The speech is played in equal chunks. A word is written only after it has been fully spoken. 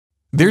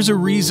There's a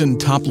reason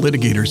top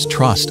litigators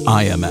trust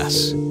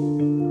IMS.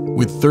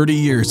 With 30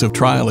 years of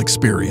trial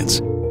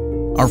experience,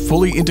 our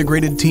fully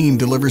integrated team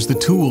delivers the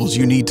tools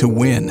you need to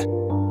win.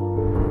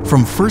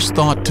 From first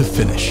thought to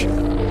finish,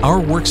 our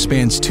work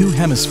spans two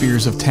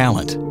hemispheres of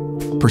talent: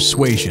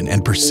 persuasion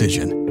and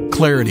precision,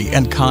 clarity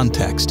and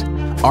context,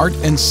 art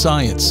and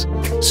science,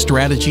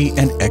 strategy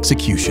and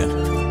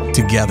execution.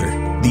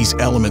 Together, these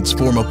elements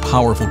form a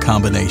powerful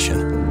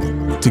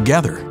combination.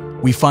 Together,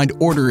 we find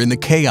order in the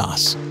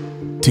chaos.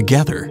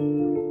 Together,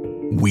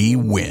 we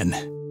win.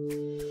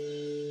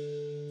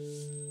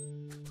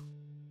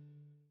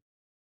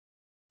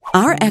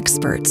 Our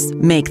experts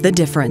make the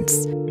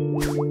difference.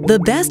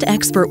 The best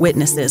expert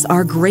witnesses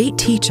are great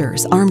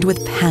teachers armed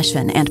with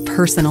passion and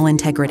personal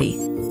integrity.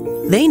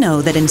 They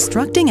know that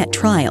instructing at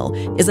trial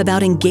is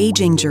about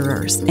engaging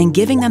jurors and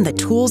giving them the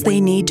tools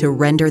they need to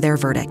render their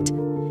verdict.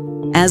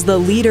 As the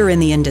leader in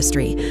the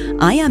industry,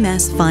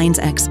 IMS finds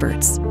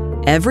experts.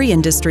 Every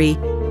industry,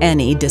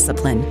 any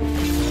discipline.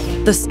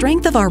 The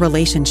strength of our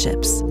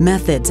relationships,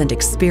 methods, and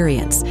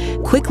experience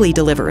quickly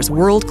delivers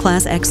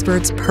world-class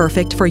experts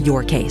perfect for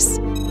your case.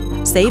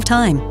 Save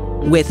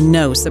time with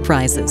no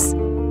surprises.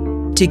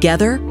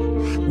 Together,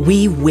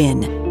 we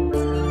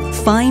win.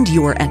 Find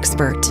your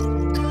expert.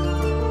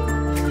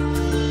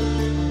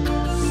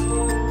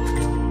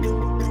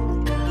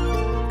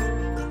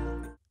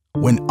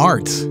 When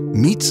art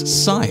meets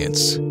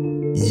science,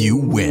 you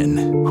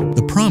win.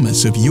 The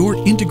promise of your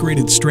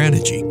integrated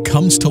strategy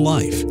comes to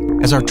life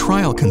as our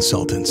trial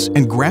consultants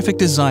and graphic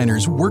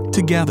designers work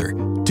together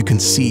to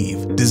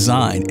conceive,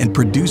 design, and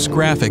produce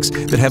graphics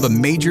that have a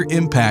major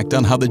impact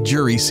on how the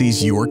jury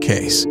sees your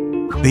case.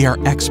 They are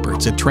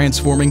experts at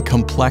transforming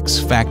complex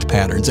fact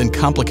patterns and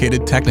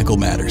complicated technical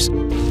matters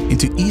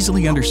into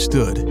easily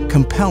understood,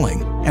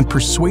 compelling, and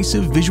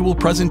persuasive visual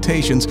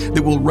presentations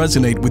that will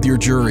resonate with your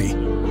jury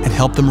and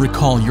help them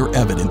recall your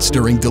evidence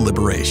during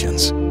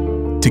deliberations.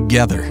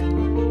 Together,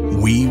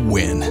 we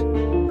win.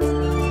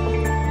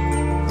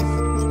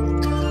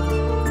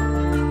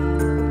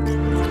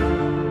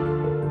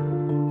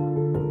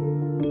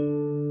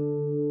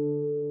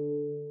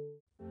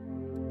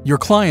 Your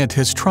client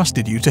has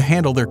trusted you to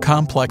handle their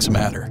complex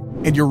matter,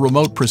 and your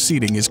remote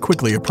proceeding is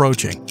quickly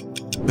approaching.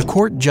 The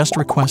court just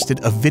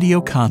requested a video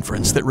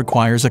conference that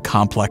requires a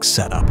complex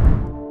setup.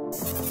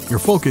 Your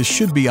focus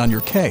should be on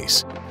your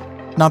case,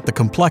 not the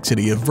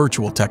complexity of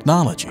virtual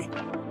technology.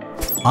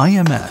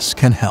 IMS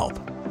can help.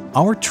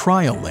 Our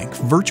TrialLink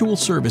virtual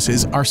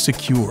services are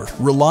secure,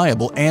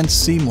 reliable, and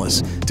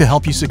seamless to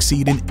help you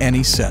succeed in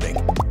any setting,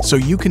 so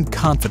you can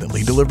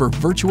confidently deliver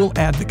virtual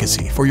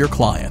advocacy for your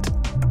client.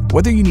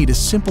 Whether you need a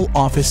simple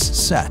office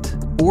set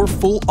or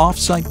full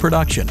off-site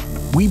production,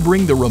 we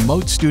bring the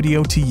remote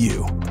studio to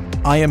you.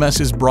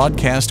 IMS's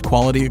broadcast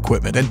quality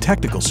equipment and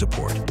technical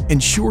support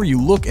ensure you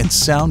look and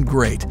sound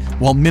great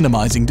while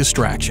minimizing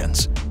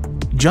distractions.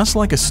 Just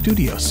like a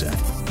studio set,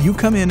 you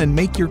come in and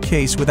make your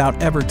case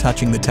without ever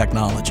touching the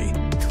technology.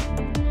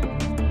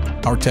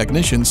 Our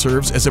technician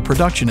serves as a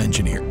production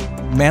engineer,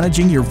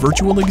 managing your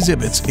virtual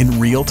exhibits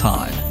in real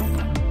time.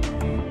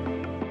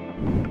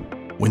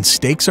 When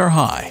stakes are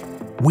high,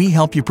 we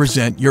help you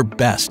present your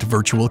best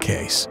virtual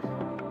case.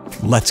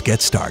 Let's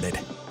get started.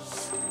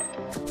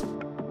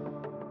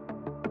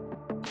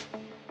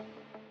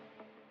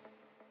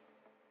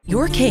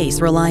 Your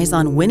case relies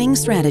on winning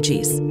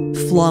strategies,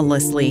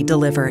 flawlessly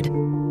delivered.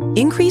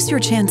 Increase your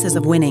chances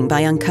of winning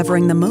by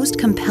uncovering the most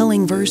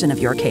compelling version of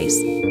your case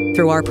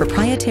through our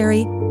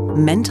proprietary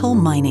mental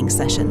mining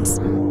sessions.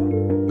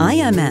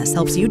 IMS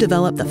helps you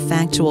develop the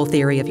factual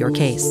theory of your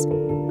case,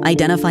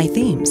 identify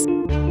themes,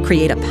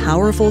 create a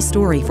powerful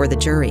story for the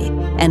jury,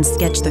 and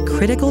sketch the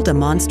critical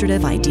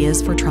demonstrative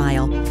ideas for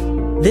trial.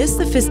 This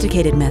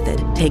sophisticated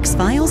method takes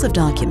files of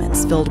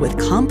documents filled with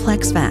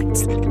complex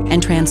facts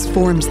and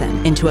transforms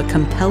them into a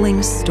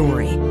compelling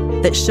story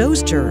that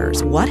shows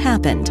jurors what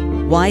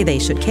happened, why they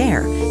should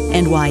care,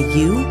 and why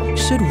you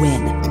should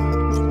win.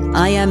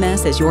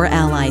 IMS is your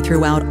ally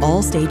throughout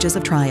all stages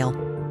of trial.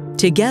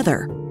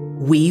 Together,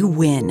 we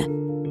win.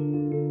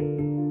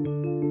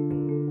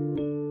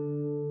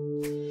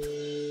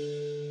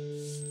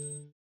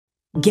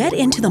 Get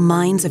into the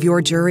minds of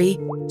your jury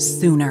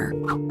sooner.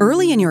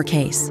 Early in your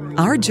case,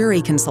 our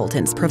jury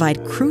consultants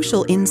provide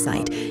crucial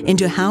insight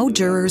into how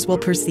jurors will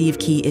perceive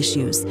key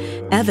issues,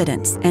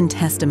 evidence, and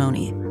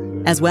testimony,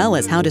 as well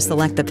as how to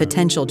select the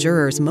potential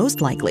jurors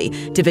most likely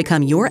to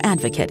become your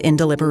advocate in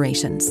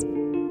deliberations.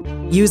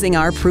 Using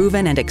our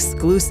proven and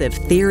exclusive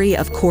theory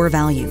of core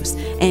values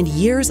and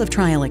years of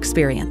trial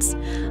experience,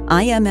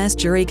 IMS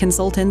jury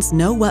consultants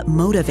know what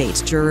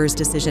motivates jurors'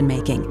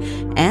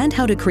 decision-making and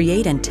how to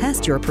create and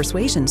test your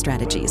persuasion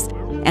strategies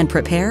and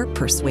prepare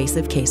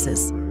persuasive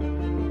cases.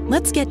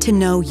 Let's get to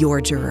know your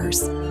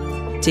jurors.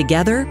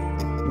 Together,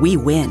 we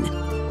win.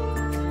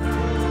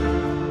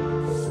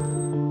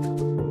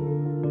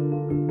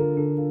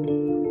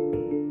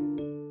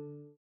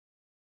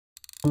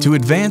 To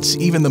advance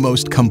even the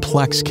most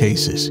complex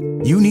cases,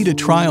 you need a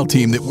trial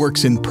team that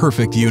works in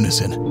perfect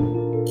unison.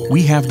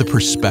 We have the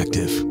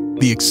perspective,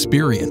 the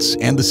experience,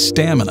 and the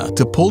stamina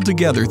to pull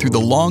together through the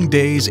long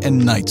days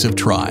and nights of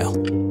trial.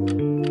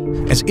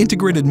 As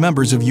integrated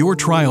members of your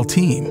trial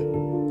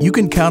team, you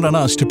can count on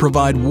us to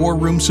provide war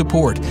room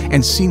support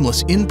and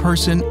seamless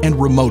in-person and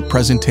remote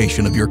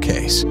presentation of your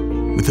case.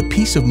 With the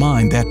peace of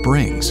mind that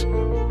brings,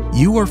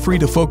 you are free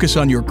to focus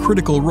on your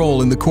critical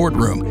role in the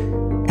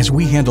courtroom as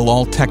we handle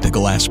all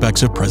technical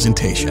aspects of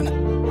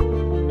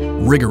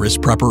presentation. Rigorous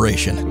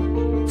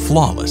preparation,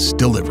 flawless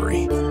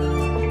delivery.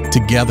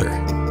 Together,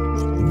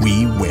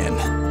 we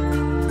win.